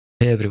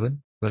Hey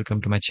everyone, welcome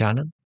to my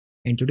channel.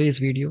 In today's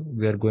video,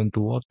 we are going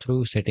to walk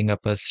through setting up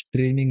a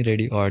streaming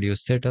ready audio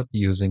setup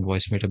using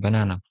Voicemeeter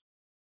Banana,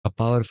 a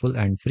powerful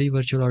and free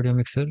virtual audio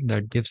mixer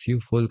that gives you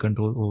full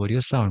control over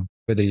your sound.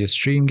 Whether you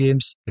stream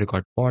games,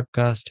 record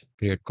podcasts,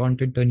 create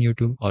content on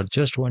YouTube, or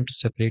just want to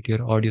separate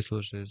your audio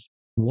sources,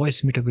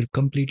 Voicemeeter will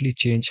completely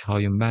change how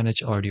you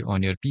manage audio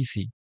on your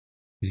PC.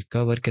 We'll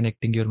cover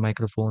connecting your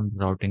microphone,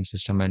 routing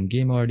system and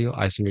game audio,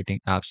 isolating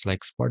apps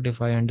like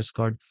Spotify and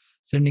Discord,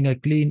 sending a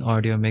clean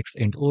audio mix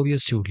into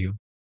OBS Studio.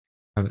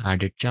 I've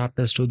added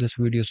chapters to this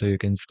video so you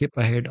can skip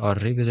ahead or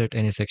revisit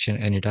any section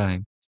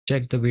anytime.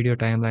 Check the video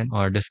timeline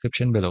or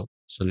description below.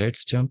 So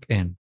let's jump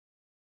in.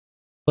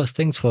 First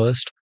things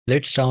first,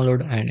 let's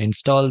download and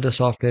install the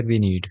software we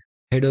need.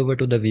 Head over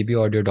to the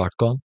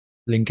vbaudio.com,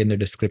 link in the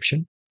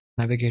description,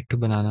 navigate to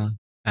Banana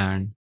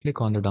and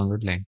click on the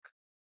download link.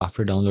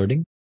 After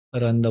downloading,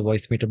 run the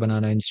Voicemeeter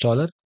Banana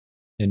installer,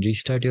 then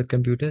restart your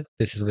computer.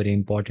 This is very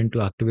important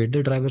to activate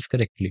the drivers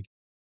correctly.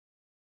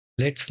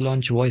 Let's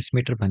launch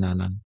Voicemeeter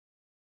Banana.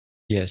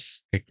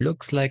 Yes, it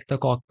looks like the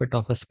cockpit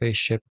of a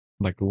spaceship,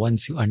 but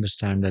once you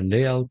understand the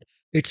layout,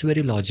 it's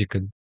very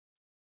logical.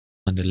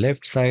 On the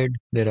left side,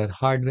 there are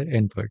hardware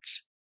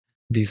inputs.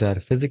 These are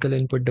physical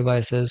input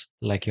devices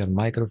like your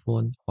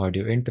microphone,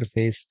 audio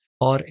interface,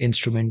 or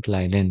instrument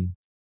line in.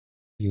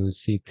 You'll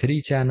see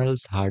three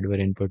channels, hardware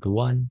input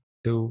 1,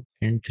 2,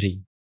 and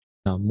 3.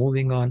 Now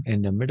moving on,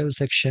 in the middle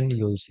section,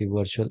 you'll see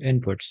virtual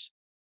inputs.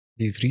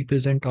 These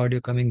represent audio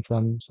coming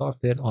from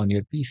software on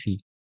your PC.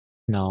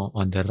 Now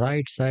on the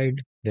right side,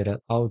 there are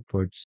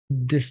outputs.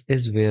 This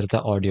is where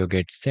the audio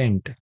gets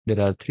sent. There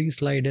are three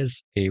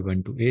sliders,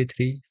 A1 to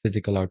A3,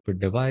 physical output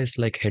device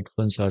like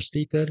headphones or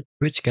speaker,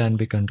 which can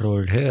be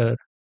controlled here.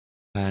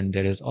 And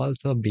there is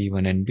also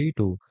B1 and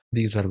B2.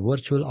 These are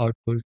virtual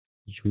outputs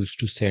used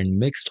to send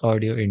mixed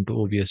audio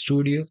into OBS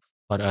Studio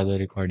or other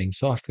recording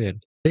software.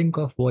 Think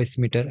of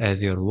Voicemeeter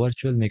as your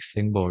virtual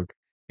mixing board.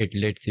 It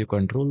lets you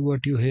control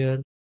what you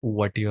hear,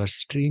 what your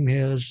stream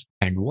hears,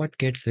 and what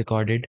gets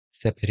recorded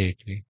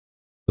separately.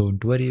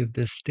 Don't worry if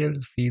this still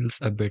feels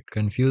a bit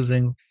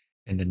confusing.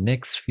 In the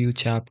next few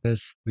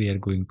chapters, we are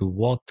going to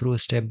walk through a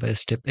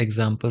step-by-step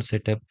example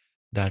setup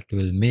that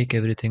will make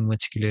everything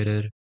much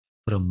clearer,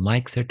 from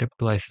mic setup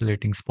to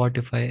isolating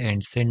Spotify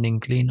and sending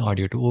clean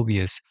audio to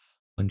OBS.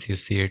 Once you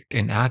see it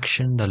in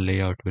action, the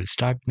layout will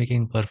start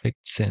making perfect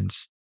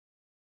sense.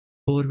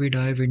 Before we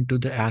dive into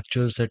the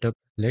actual setup,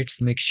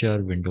 let's make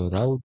sure window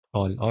route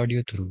all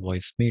audio through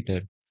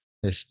Voicemeeter.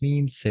 This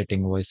means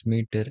setting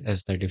Voicemeeter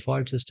as the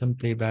default system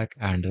playback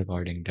and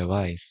recording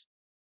device.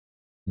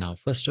 Now,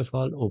 first of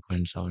all,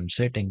 open sound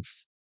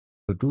settings.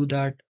 To do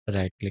that,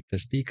 right-click the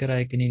speaker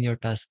icon in your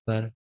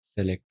taskbar,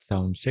 select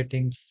sound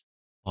settings,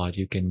 or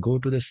you can go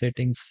to the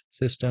settings,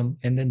 system,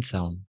 and then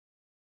sound.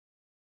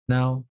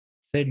 Now,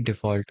 set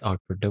default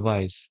output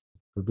device.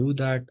 To do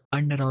that,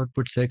 under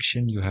output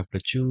section, you have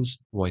to choose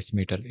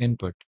Voicemeeter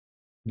input.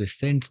 This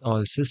sends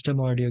all system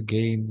audio,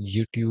 game,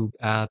 YouTube,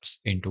 apps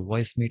into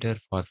Voicemeeter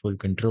for full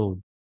control.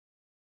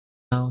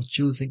 Now,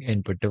 choosing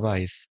input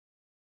device.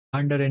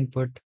 Under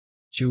input,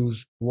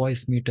 choose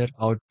Voicemeeter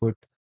output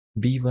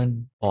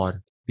B1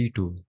 or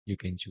B2. You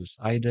can choose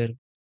either,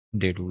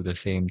 they do the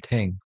same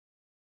thing.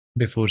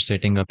 Before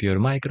setting up your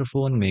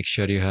microphone, make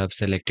sure you have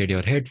selected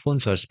your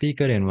headphones or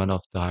speaker in one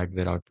of the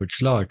hardware output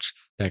slots,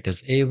 that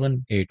is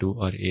A1, A2,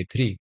 or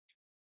A3.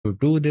 To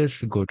do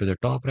this, go to the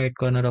top right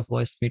corner of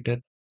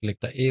Voicemeeter, click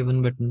the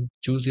A1 button,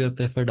 choose your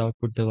preferred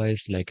output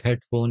device like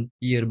headphone,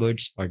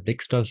 earbuds, or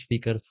desktop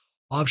speaker.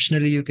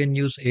 Optionally, you can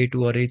use A2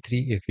 or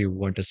A3 if you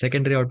want a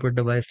secondary output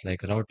device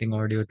like routing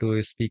audio to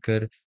a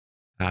speaker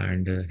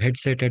and a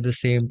headset at the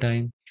same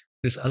time.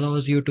 This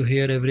allows you to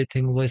hear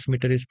everything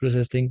Voicemeeter is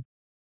processing,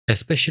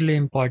 especially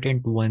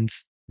important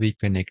once we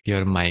connect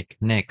your mic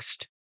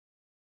next.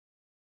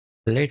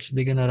 Let's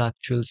begin our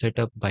actual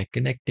setup by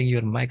connecting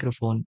your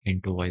microphone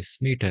into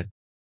Voicemeeter.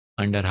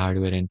 Under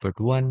hardware input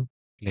 1,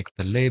 click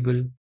the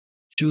label.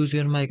 Choose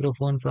your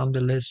microphone from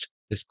the list.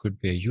 This could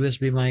be a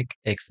USB mic,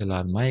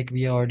 XLR mic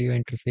via audio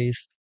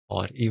interface,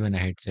 or even a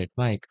headset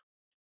mic.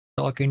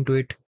 Talk into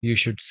it. You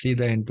should see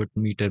the input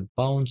meter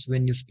bounce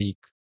when you speak.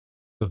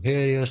 To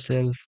hear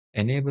yourself,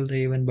 enable the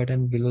even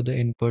button below the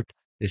input.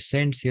 This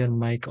sends your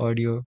mic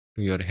audio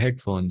to your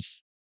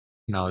headphones.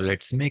 Now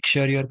let's make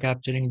sure you're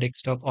capturing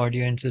desktop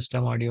audio and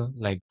system audio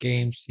like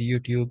games,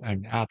 YouTube,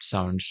 and app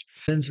sounds.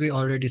 Since we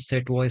already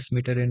set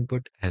Voicemeeter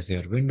input as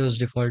your Windows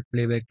default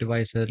playback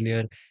device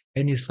earlier,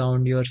 any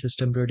sound your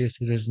system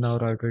produces is now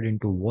routed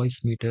into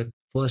Voicemeter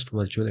first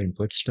virtual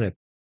input strip.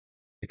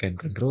 You can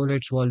control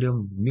its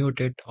volume, mute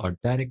it, or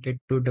direct it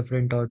to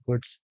different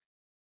outputs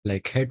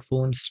like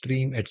headphones,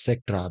 stream,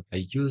 etc.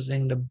 by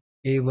using the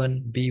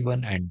A1,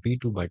 B1, and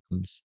B2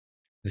 buttons.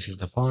 This is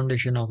the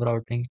foundation of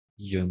routing.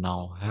 You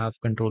now have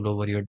control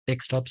over your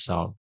desktop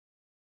sound.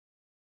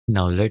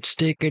 Now let's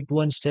take it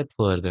one step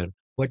further.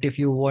 What if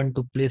you want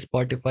to play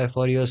Spotify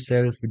for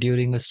yourself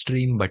during a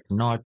stream but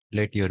not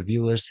let your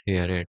viewers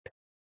hear it?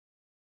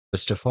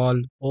 First of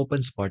all,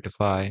 open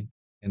Spotify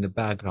in the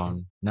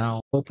background.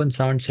 Now open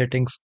sound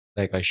settings.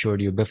 like I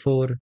showed you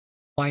before.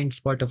 Find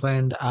Spotify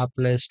in the app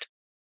list,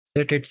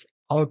 set its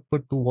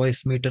output to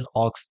Voicemeeter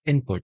aux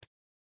input.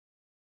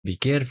 Be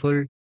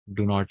careful,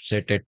 do not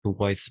set it to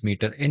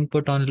Voicemeeter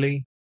input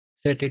only.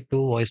 Set it to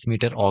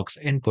Voicemeeter aux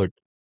input,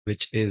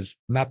 which is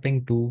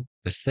mapping to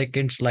the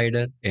second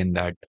slider in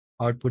that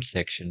output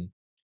section.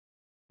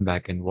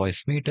 Back in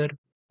Voicemeeter,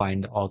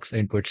 find the aux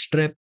input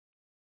strip,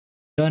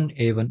 turn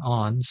A1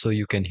 on so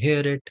you can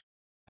hear it.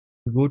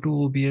 Go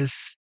to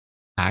OBS,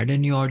 add a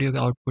new audio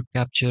output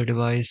capture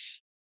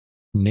device,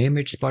 name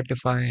it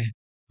Spotify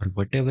or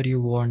whatever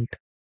you want,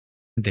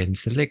 then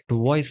select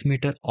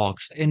Voicemeter aux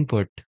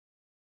input.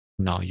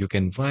 Now you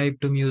can vibe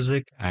to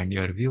music and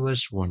your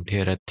viewers won't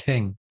hear a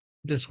thing.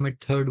 This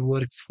method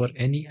works for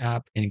any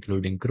app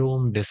including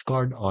Chrome,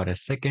 Discord or a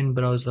second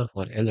browser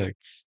for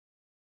alerts.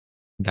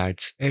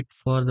 That's it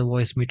for the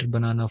Voicemeeter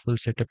Banana full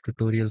setup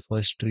tutorial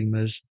for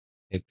streamers.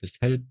 If this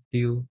helped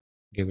you,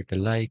 give it a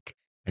like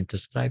and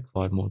subscribe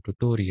for more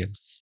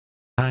tutorials.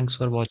 Thanks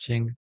for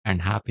watching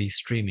and happy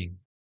streaming.